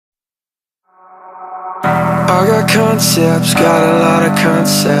I got concepts, got a lot of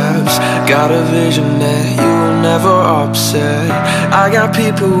concepts. Got a vision that you will never upset. I got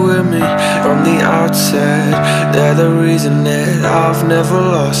people with me from the outset. They're the reason that I've never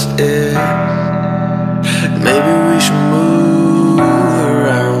lost it. Maybe we should move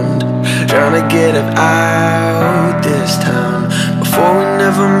around, trying to get it out this town before we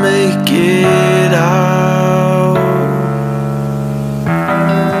never make it out.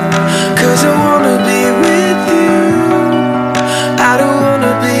 'Cause I wanna be with you, I don't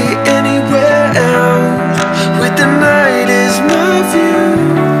wanna be anywhere else. With the night is my view,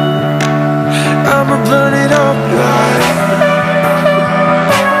 I'ma burn it up like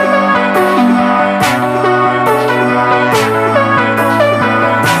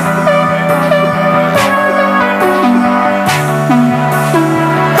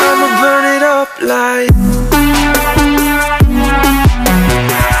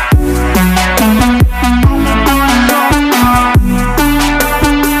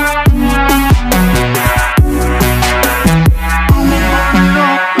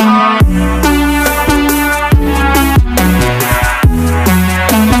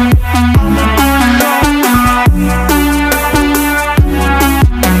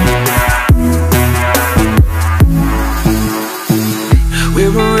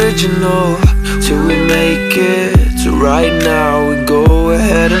original till we make it. So right now we go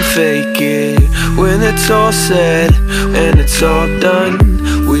ahead and fake it. When it's all said and it's all done,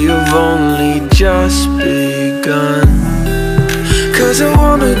 we have only just begun. 'Cause I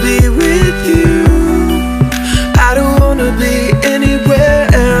wanna be with you, I don't wanna be